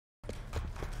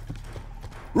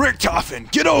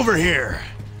Richthofen, get over here!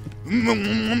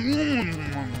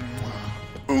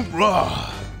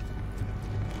 Oh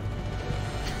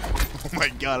my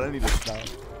god, I need to stop.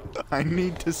 I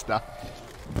need to stop.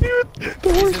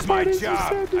 This is my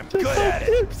job. I'm good at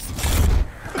it.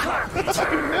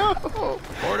 No.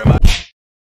 Order my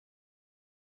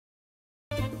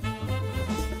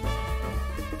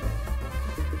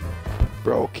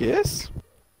Bro, kiss?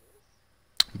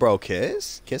 Bro,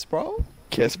 kiss? Kiss, bro?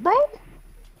 Kiss, bro?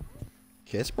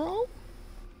 Kiss, bro?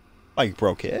 Like,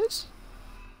 bro, kiss?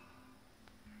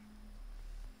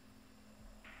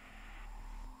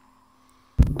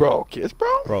 Bro, kiss, bro?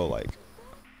 Bro,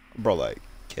 like,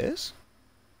 kiss?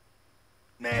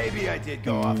 Maybe I did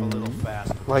go off a little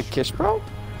fast. Like, kiss, bro?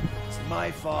 It's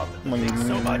my fault that the thing's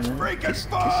so much freaking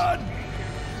fun.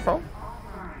 Bro?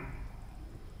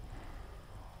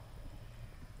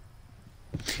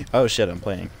 Oh shit, I'm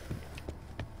playing.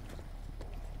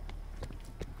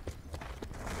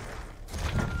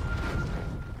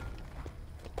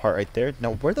 Part right there?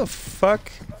 No, where the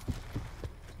fuck?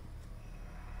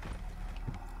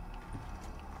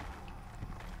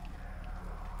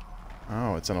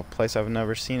 Oh, it's in a place I've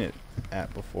never seen it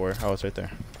at before. Oh, it's right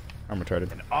there. I'm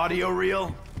retarded. An audio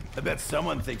reel? I bet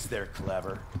someone thinks they're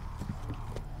clever.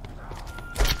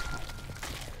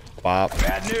 Bop.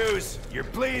 Bad news. You're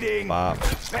bleeding. Bop.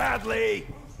 Badly.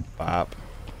 Bop.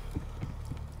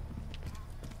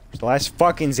 It's the last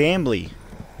fucking Zambly.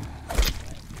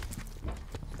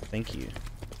 Thank you.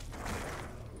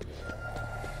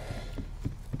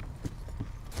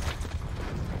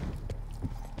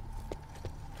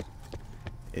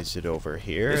 Is it over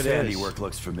here? This It is. handiwork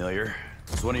looks familiar.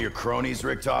 It's one of your cronies,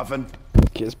 Richthofen.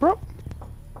 Kiss, bro?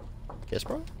 Kiss,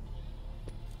 bro?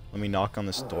 Let me knock on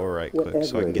this door right quick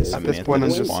so I can get At Samantha this point, I'm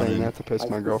to just spawn saying in. that to piss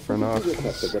my girlfriend off.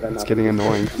 It's getting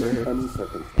annoying for her.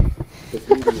 This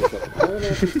meeting is of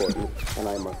paramount importance, and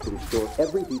I must ensure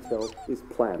every detail is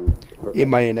planned.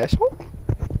 Am I an asshole?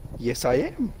 Yes, I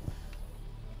am.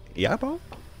 Yeah, bro.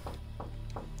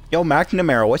 Yo,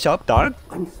 McNamara, what's up, dog?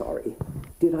 I'm sorry.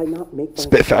 Did I not make my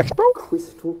Spit facts, bro?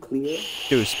 crystal clear?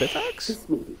 Dude, Spitfax? This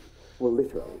meeting will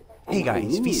literally. Hey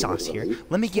guys, Vsauce here.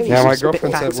 Let me give you Yeah, some my spit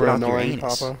girlfriend said facts we're about your annoying,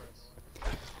 anus. Papa.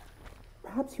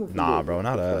 Perhaps you have Nah, made bro,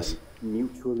 not the us.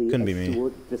 mutually Couldn't be me.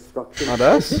 assured destruction. Not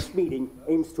us? This meeting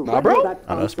aims to Nah, render bro? that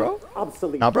Not us, bro? concept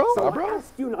obsolete. Nah, bro? So Nah, I bro?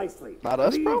 ask you nicely. Not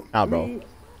us, bro? leave Nah, bro. me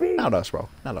be. Not us, bro.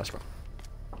 Not us, bro.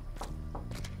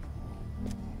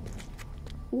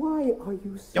 Why are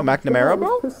you so Yo, McNamara, damn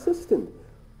bro? persistent?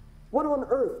 What on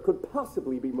earth could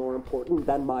possibly be more important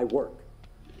than my work?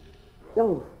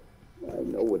 No, I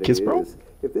know what Kiss, it bro? is.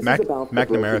 If this Mac- is about the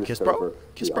McNamara, broken kiss, bro? server,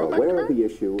 Kiss, we bro, are aware of McNamara? the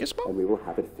issue, Kiss, bro? and we will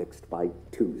have it fixed by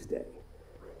Tuesday.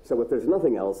 So if there's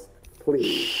nothing else,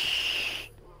 please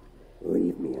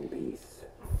leave me in peace.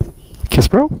 Kiss,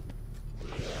 bro?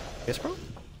 Kiss, bro?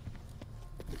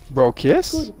 Bro,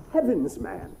 kiss? Good heavens,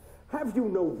 man! Have you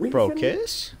no reason? Bro,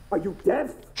 kiss? Are you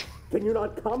deaf? Can you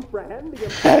not comprehend the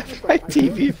Have importance my of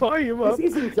TV volume up.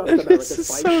 This isn't just This America's is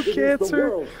fight, so it is the cancer.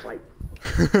 world's fight.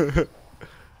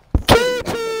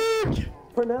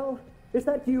 Pernell, is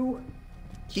that you?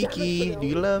 Kiki, do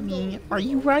you love me? Are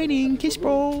you writing? Kiss,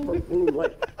 bro?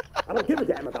 Like, I don't give a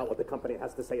damn about what the company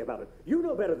has to say about it. You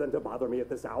know better than to bother me at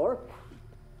this hour.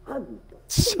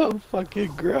 So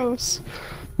fucking gross.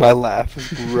 My laugh is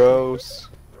gross.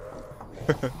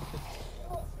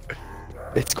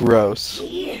 It's gross.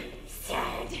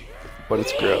 But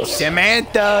it's gross.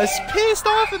 Samantha's pissed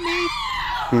off at me.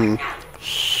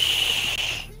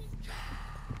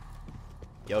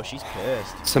 Yo, she's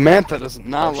pissed. Samantha does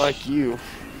not like you.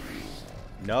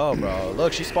 No, bro.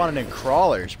 Look, she's spawning in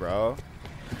crawlers, bro.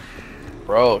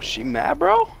 Bro, she mad,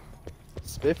 bro?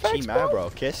 Spit facts, She mad, bro.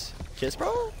 Kiss? Kiss,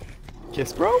 bro?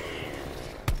 Kiss, bro?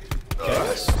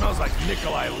 Smells like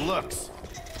Nikolai looks.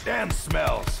 And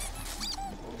smells.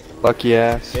 Lucky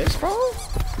ass. Kiss, bro?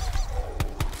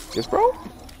 Kiss, bro?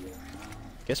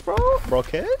 Kiss, bro? Bro,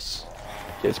 kiss?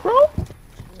 Kiss, bro?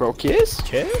 Bro, kiss?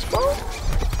 Kiss, bro?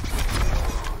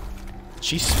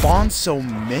 She spawns so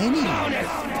many.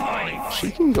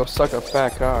 She can go suck a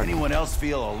fat cock. Anyone else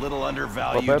feel a little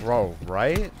undervalued? Bro,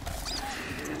 right?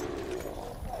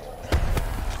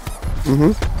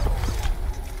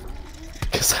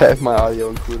 Because I have my audio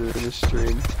included in the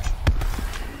stream.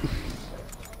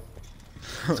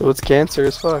 So it's cancer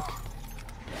as fuck.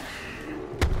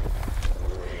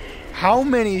 How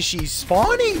many is she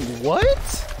spawning?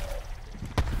 What?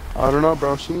 I don't know,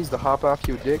 bro. She needs to hop off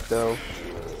your dick, though.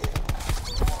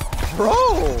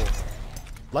 Bro!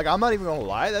 Like, I'm not even gonna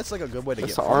lie, that's like a good way to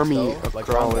That's get an points, army though. of Like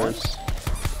round one. crawlers.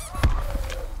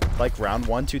 Like round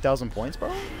one, 2,000 points,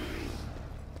 bro?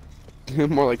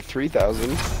 More like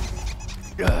 3,000.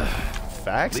 Facts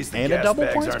At least the and a gas double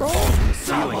bags points, aren't bro. falling from the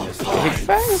ceiling this Big time.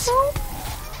 facts, bro.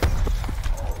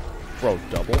 Bro,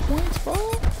 double points, bro.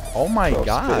 Oh my Bro,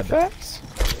 god, Spit facts?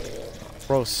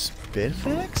 bro, spit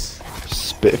facts.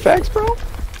 Spit facts, bro?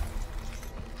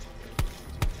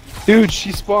 Dude,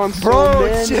 she spawns so Bro,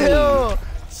 many. chill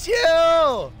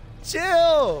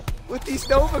with these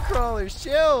Nova crawlers,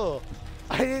 chill.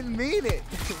 I didn't mean it.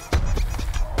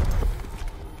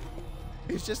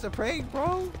 It's just a prank,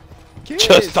 bro. Kids.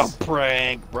 Just a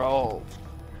prank, bro.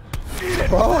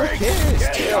 bro, kids,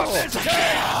 chill.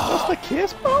 Just a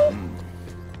kiss, bro?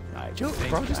 Chill,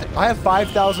 bro, I have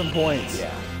 5,000 points.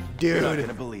 Yeah. You're not Dude,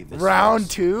 gonna believe this. round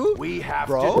folks. 2? We have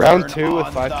Bro? to Round turn 2 with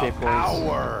on 5K the points.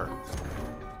 power.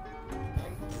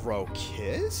 Bro,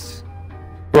 kiss?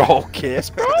 Bro, kiss,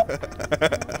 bro?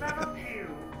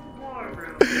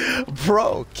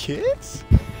 Bro, kiss?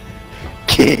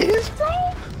 Kiss,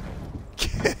 bro?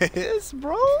 Kiss,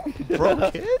 bro?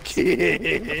 Bro, kiss?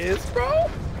 Kiss, bro?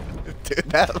 Dude,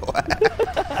 that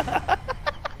laugh.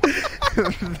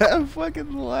 That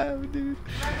fucking laugh, dude.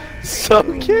 So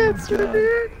cancer,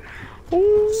 dude.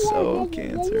 So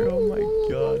cancer, oh my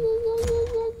god.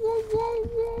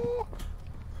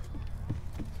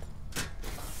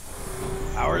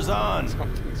 Power's on.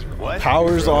 What?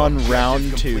 Power's Your on objective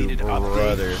round 2, completed update.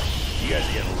 brother. You guys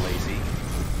are getting lazy.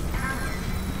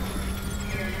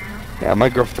 Yeah, my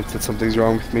girl thinks that something's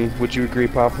wrong with me. Would you agree,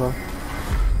 Papa?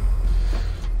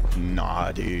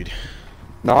 Nah, dude.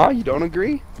 Nah, you don't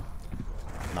agree?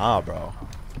 Nah, bro.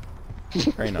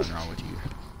 There ain't nothing wrong with you.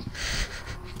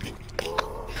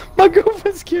 My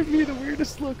girlfriend's giving me the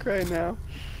weirdest look right now.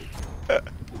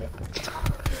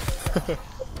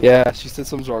 Yeah, she said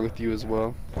something's wrong with you as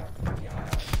well.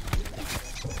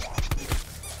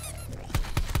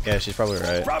 Yeah, she's probably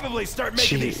right. Probably start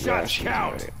making these shots she's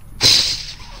count.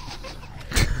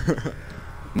 right.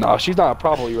 No, she's not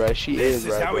probably right. She This is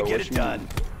is right, how bro. we get What it you done. mean?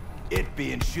 It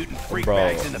being shooting freak Bro,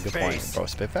 bags in the good face. point. Bro,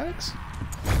 spit facts?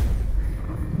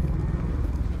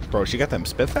 Bro, she got them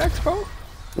spit facts, bro?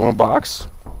 Want a box?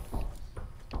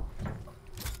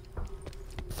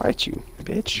 Fight you,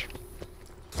 bitch.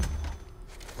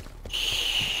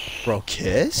 Bro,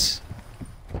 kiss?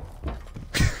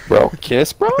 Bro,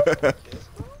 kiss, bro?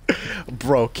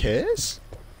 Bro, kiss?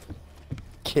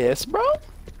 Kiss, bro?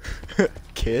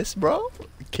 Kiss, bro?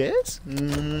 Kiss?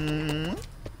 Mm.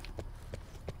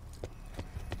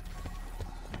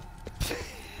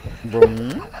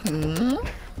 Bro,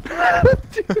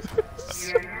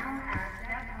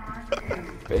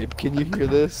 Babe, can you hear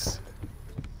this?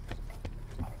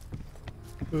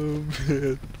 Oh,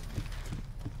 man.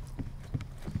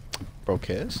 Bro,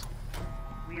 kiss?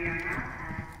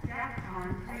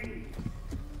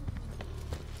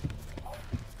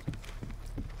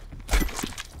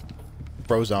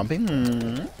 Bro, zombie?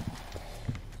 Mm.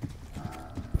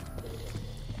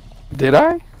 Did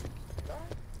I?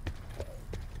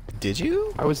 Did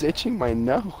you? I was itching my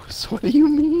nose. What do you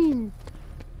mean?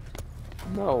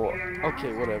 No.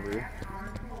 Okay, whatever.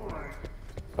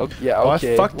 Okay, yeah, Oh, I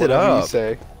okay. fucked it whatever up. You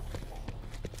say.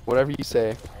 Whatever you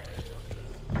say.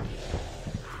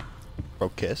 Bro,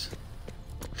 kiss?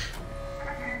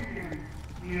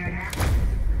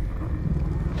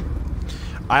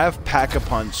 I have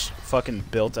Pack-a-Punch fucking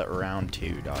built at round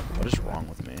 2, dog. What is wrong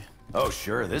with me? Oh,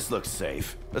 sure, this looks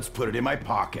safe. Let's put it in my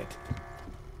pocket.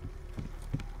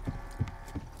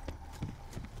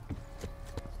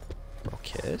 Bro,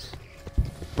 kiss?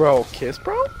 Bro, kiss,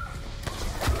 bro?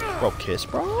 Bro, kiss,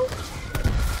 bro?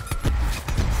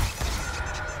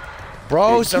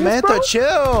 Bro, Kiss, Samantha, bro?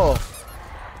 chill!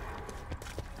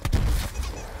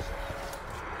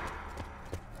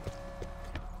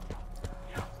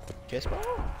 Kiss, bro?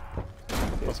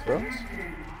 Kiss, bro?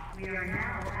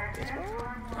 Kiss, bro?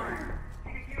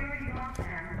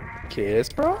 Kiss,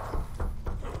 bro?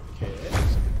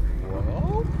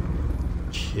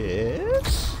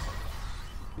 Kiss?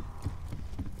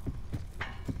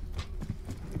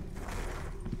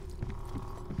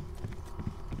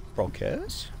 Bro,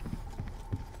 kiss?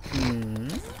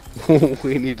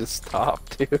 We need to stop,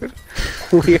 dude.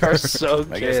 We are so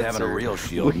I guess having a cancer. real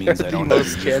shield We means are I the don't have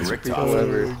most to use cancer people Richthofen.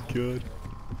 ever. God.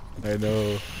 I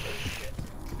know.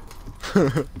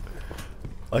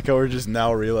 Like how we're just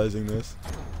now realizing this.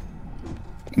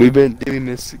 We've been doing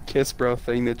this kiss bro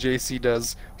thing that JC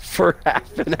does for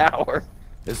half an hour.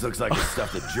 This looks like the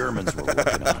stuff the Germans were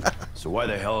working on. So why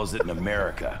the hell is it in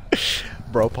America?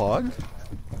 Bro, Pog?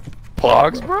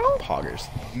 Pogs, bro? Poggers.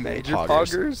 Major Poggers.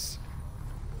 poggers?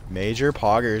 Major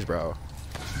poggers, bro.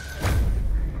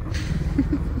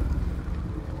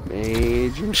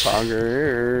 Major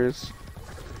poggers.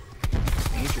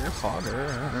 Major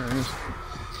Hoggers.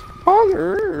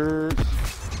 Hoggers.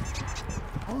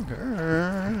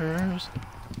 Hoggers.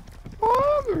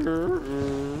 Hoggers.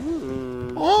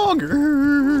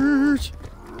 Hoggers.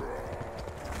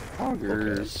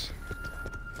 Hoggers.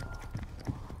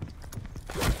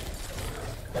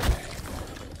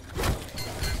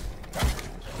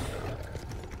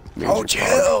 Oh,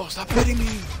 chill! Stop hitting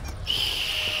me!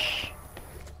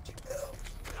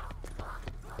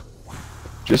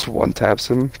 Just one taps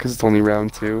him, because it's only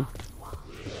round 2.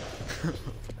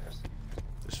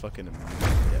 Just fucking death.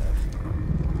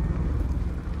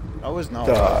 I was not.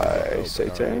 Die,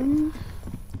 Satan.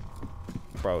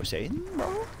 Bro, Satan,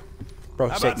 bro? Bro,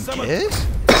 How Satan about kiss?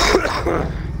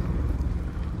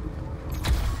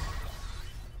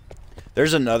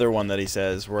 There's another one that he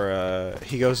says where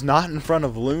he goes, not in front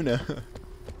of Luna.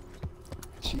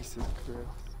 Jesus Christ.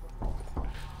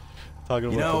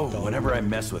 Talking You about know, whenever I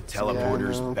mess with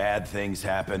teleporters, know. bad things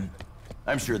happen.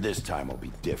 I'm sure this time will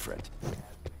be different.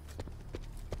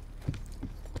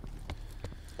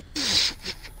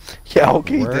 Yeah,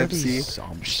 okay, Where are Dempsey. these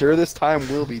zombies? Sure, this time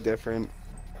will be different.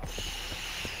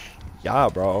 Yeah,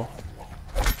 bro.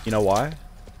 You know why?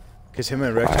 Because him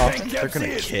and Richthofen, they're gonna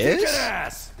Dempsey is kicking kiss?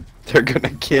 ass. They're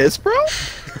gonna kiss, bro?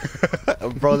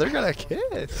 Bro, they're gonna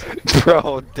kiss.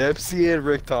 Bro, Dempsey and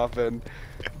Richthofen,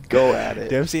 go at it.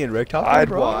 Dempsey and Richthofen, I'd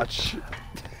bro? watch.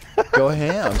 Go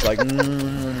ham. Like,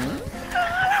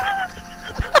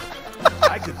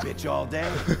 I could bitch all day,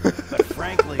 but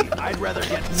frankly, I'd rather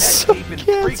get neck So deep in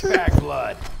cancer. freak bag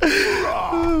blood.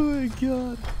 Oh my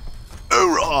god.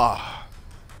 Hoorah!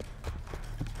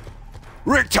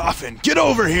 Richthofen, get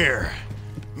over here!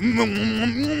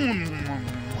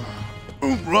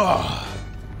 Hoorah!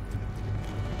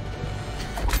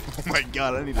 Oh my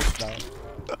god, I need to stop.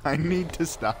 I need to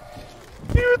stop.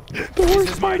 This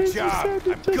is my job. I'm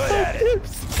good at it.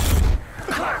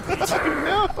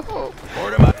 No!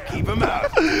 Board him up, keep him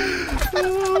out.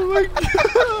 Oh my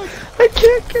god! I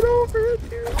can't get over it,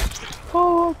 dude.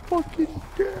 Oh, I'm fucking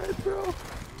dead, bro.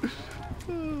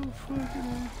 Oh,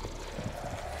 fucking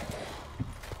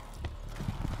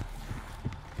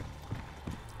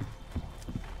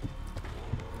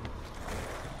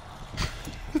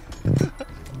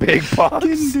Big box.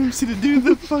 Getting Dempsey to do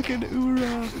the fucking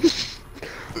hoorah.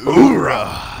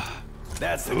 Hoorah!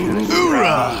 That's the kind of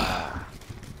Hoorah!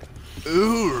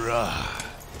 Hoorah!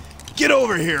 Get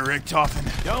over here,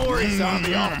 Richthofen. Don't worry,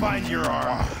 zombie, I'll find your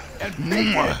arm. And beat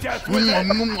you to death with it.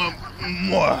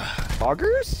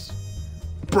 Hoggers?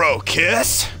 Bro,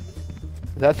 kiss?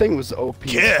 That thing was OP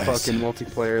Kiss. fucking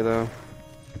multiplayer, though.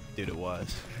 Dude, it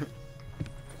was.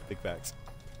 Big facts.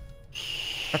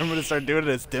 I'm gonna start doing it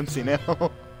as Dempsey now.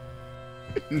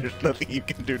 There's nothing you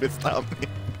can do to stop me.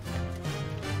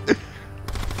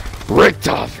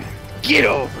 Richthofen, get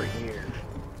over here.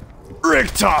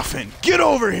 Richthofen, get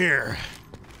over here!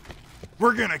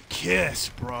 We're gonna kiss,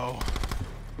 bro.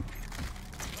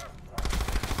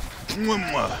 Mwah,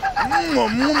 mwah. Mwah,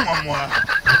 mwah, mwah, mwah.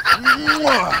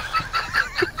 Mwah.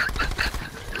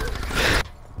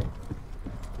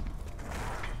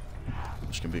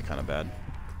 Which can be kind of bad.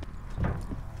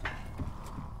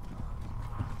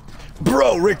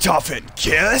 Bro, Richthofen,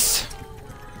 kiss?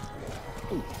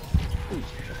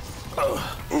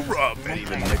 And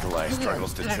even Nikolai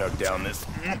struggles to chug down this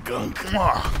gunk.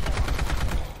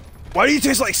 Why do you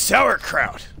taste like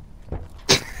sauerkraut?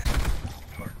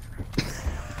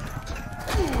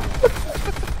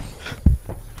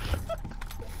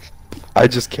 I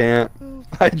just can't.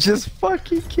 I just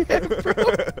fucking can't, bro.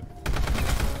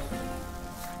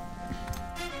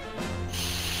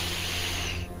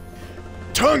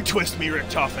 Tongue twist me,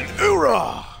 Richthofen.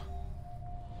 Hoorah!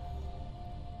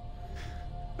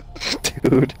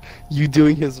 Dude, you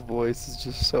doing his voice is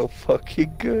just so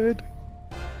fucking good.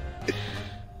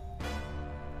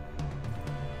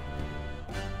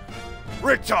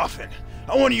 Richthofen,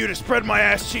 I want you to spread my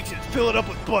ass cheeks and fill it up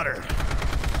with butter.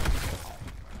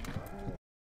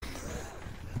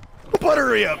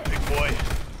 Buttery up, big boy.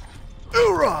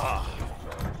 Hoorah!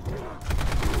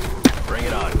 Bring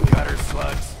it on, gutter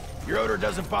slugs. Your odor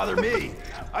doesn't bother me.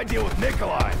 I deal with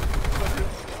Nikolai.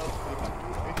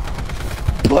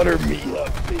 Butter me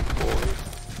up, big boy.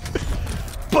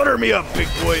 Butter me up, big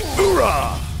boy.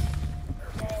 Hoorah!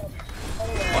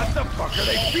 What the fuck are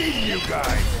they feeding you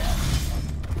guys?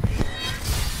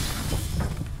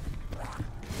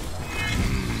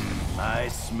 I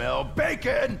smell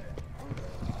bacon.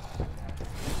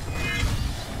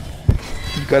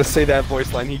 You gotta say that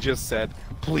voice line he just said,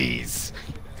 please.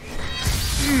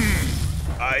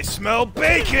 I smell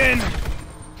bacon!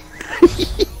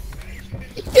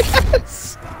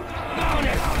 Yes!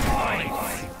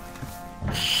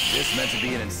 this meant to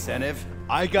be an incentive?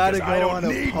 I gotta Because I go don't on a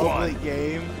need public one.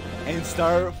 game and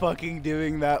start fucking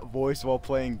doing that voice while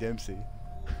playing Dempsey.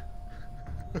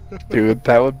 Dude,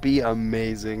 that would be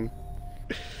amazing.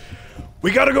 We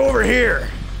gotta go over here.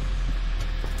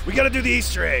 We gotta do the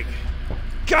Easter egg.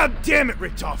 God damn it,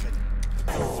 Richthofen.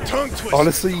 Tongue twister.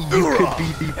 Honestly, you could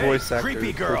be the Hey, voice actor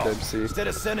creepy for girl. Dempsey. Instead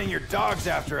of sending your dogs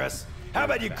after us, how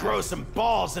about you grow some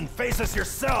balls and face us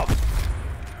yourself?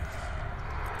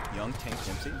 Young Tank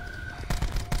Dempsey?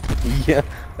 Yeah,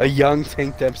 a young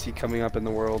Tank Dempsey coming up in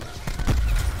the world.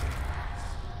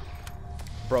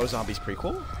 Bro Zombies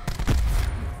prequel?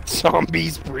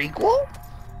 Zombies prequel?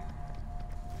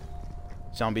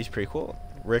 Zombies prequel?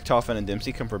 Richthofen and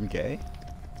Dempsey confirmed gay?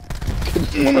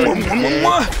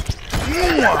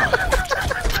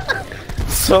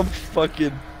 Some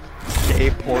fucking gay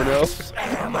porno.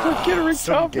 Fucking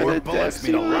Richthofen More and bullets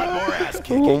Dempsey. mean a lot more ass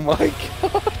kicking. Oh my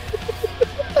god.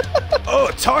 Oh,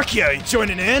 Tarkia, you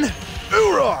joining in?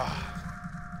 Hoorah!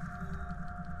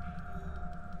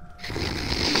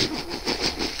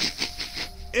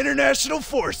 International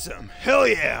foursome. Hell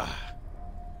yeah.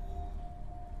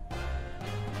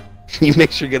 You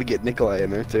make sure you gotta get Nikolai in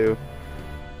there too.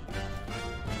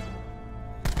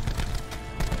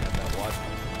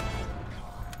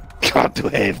 Got to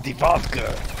have the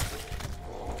vodka.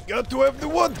 Got to have the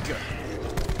vodka.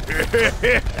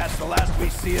 That's the last we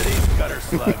see of these gutter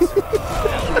slugs.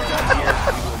 After we're done here,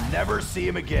 we will never see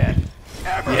him again.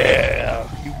 Ever.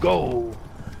 Yeah, you go.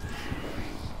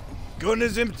 Gun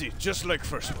is empty, just like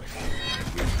first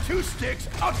wave. 2 sticks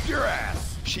up your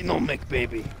ass. She no make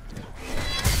baby.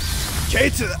 K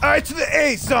to the I to the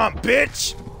A, son,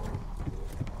 bitch!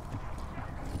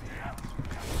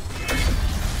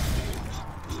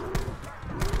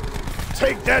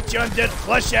 Take that, you undead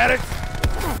flesh addict!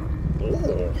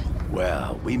 Oh.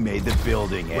 Well, we made the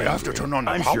building We have to angry. turn on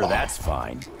the I'm power. sure that's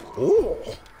fine. Oh.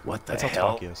 What the That's how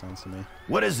hell? Tarkia sounds to me.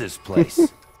 What is this place?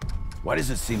 Why does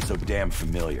it seem so damn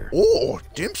familiar? Oh,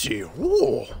 Dempsey,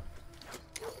 oh.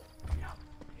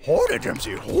 Hold it,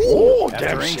 Dempsey, oh, After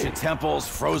Dempsey. ancient temples,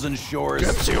 frozen shores,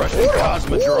 Dempsey, Russian hold on.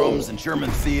 cosmodromes, and German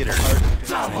theaters,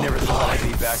 I never thought I'd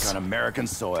be back on American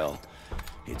soil.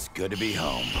 It's good to be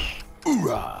home.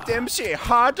 Hoorah! Dempsey,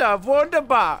 harder,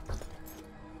 wunderbar.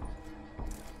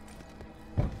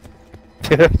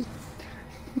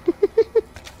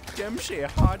 Dempsey,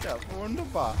 harder,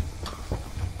 wunderbar.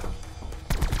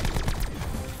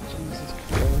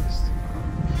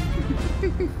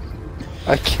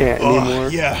 I can't anymore.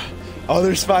 Yeah. Oh,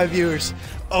 there's 5 viewers.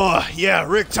 Oh, yeah,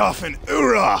 Richthofen.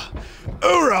 Hoorah!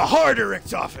 Hoorah! Harder,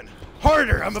 Richthofen.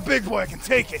 Harder. I'm a big boy. I can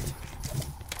take it.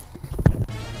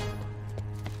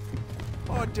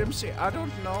 Oh, Dempsey, I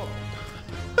don't know.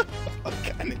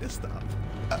 Okay, I need to stop.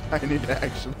 I need to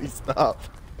actually stop.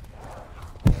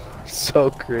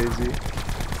 So crazy.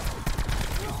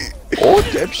 Oh,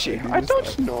 Dempsey, I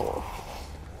don't know.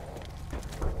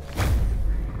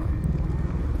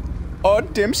 Oh,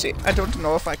 Dempsey, I don't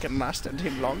know if I can master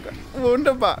him longer.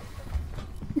 Wunderbar.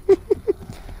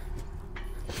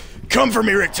 Come for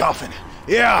me, Richthofen.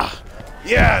 Yeah.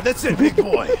 Yeah, that's it, big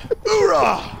boy.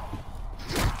 Hoorah!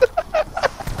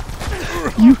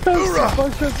 You have so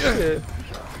fucked up shit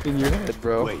in your head,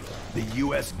 bro. Wait, the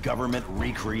US government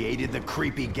recreated the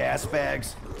creepy gas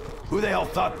bags? Who the hell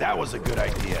thought that was a good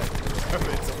idea? I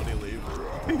made somebody leave.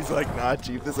 He's like, nah,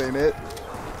 chief, this ain't it.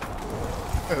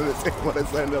 This ain't what I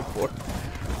signed up for.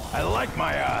 I like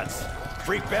my odds.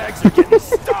 Freak bags are getting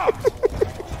stopped.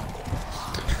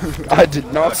 I did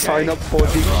not Okay, sign up for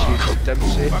this shit,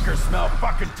 Dempsey. Fuckers smell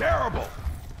fucking terrible.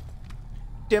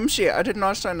 Dempsey, I did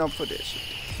not sign up for this.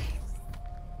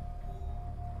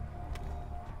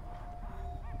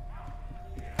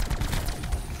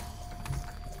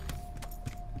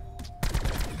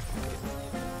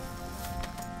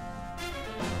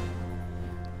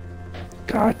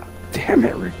 God damn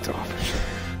it, Richthofen.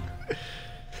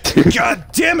 God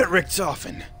damn it,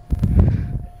 Richthofen!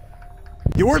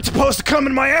 You weren't supposed to come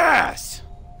in my ass!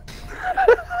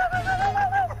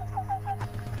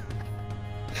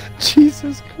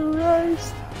 Jesus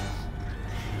Christ.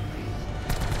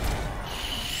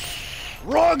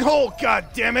 Wrong hole, god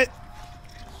damn it!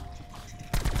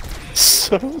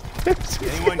 So Dempsey.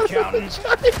 Anyone counting?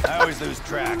 I always lose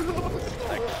track.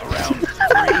 Like around 3.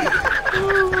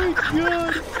 Oh my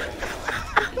god.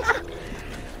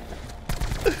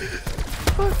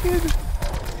 Fucking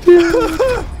dude.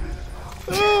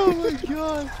 Oh my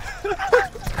god.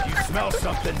 You smell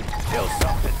something, kill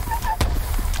something.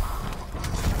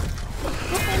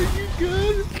 Are you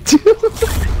good?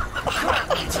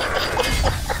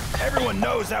 Everyone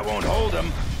knows that won't hold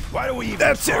him. Why do we even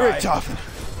That's it, try? Richthofen!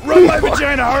 Run my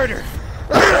vagina harder!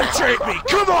 Penetrate me!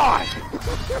 Come on!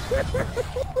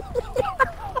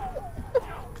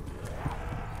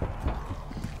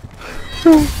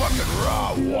 Fucking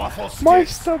raw waffle sticks. My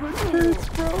stomach hurts,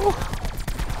 bro.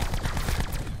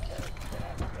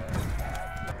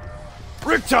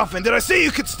 Richthofen, did I say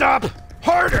you could stop?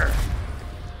 Harder!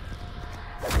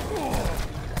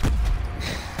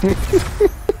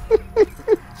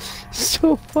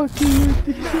 So fucking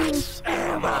ridiculous.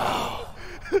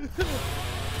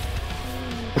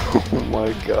 Oh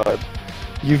my god.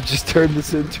 You've just turned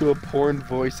this into a porn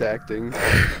voice acting.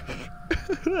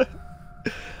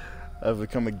 I've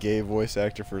become a gay voice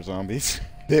actor for zombies.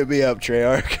 Hit me up,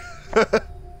 Treyarch.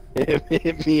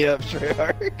 Hit me up,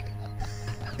 Treyarch.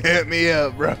 Hit me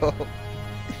up, bro.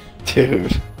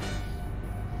 Dude.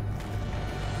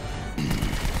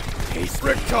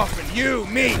 Richthofen, you,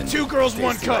 me, 2 girls,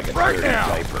 1 cup, like right now!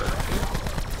 Diaper.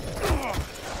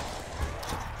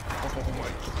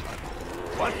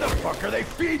 What the fuck are they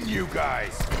feeding you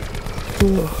guys?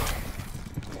 Dude,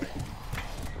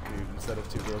 instead of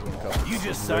 2 girls, 1 cup. You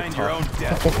just signed your own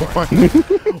death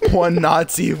warrant. one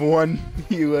Nazi, 1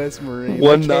 U.S. Marine.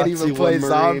 One I can't Nazi, even play 1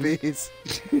 Marine. zombies.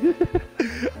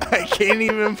 I can't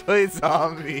even play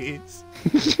zombies.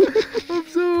 I'm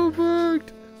so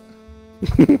fucked.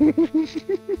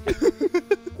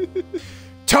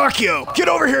 Takio, get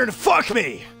over here and fuck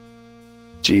me!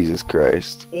 Jesus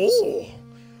Christ. Oh,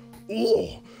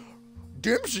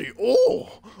 Dempsey, oh,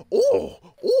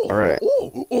 All right.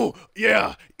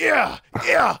 yeah,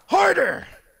 harder!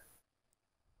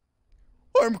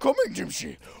 I'm coming,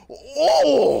 Dempsey.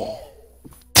 Oh!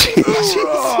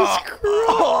 Jesus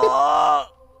Christ.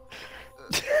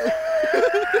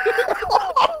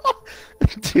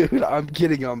 Dude, I'm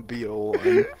getting on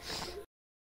BO1.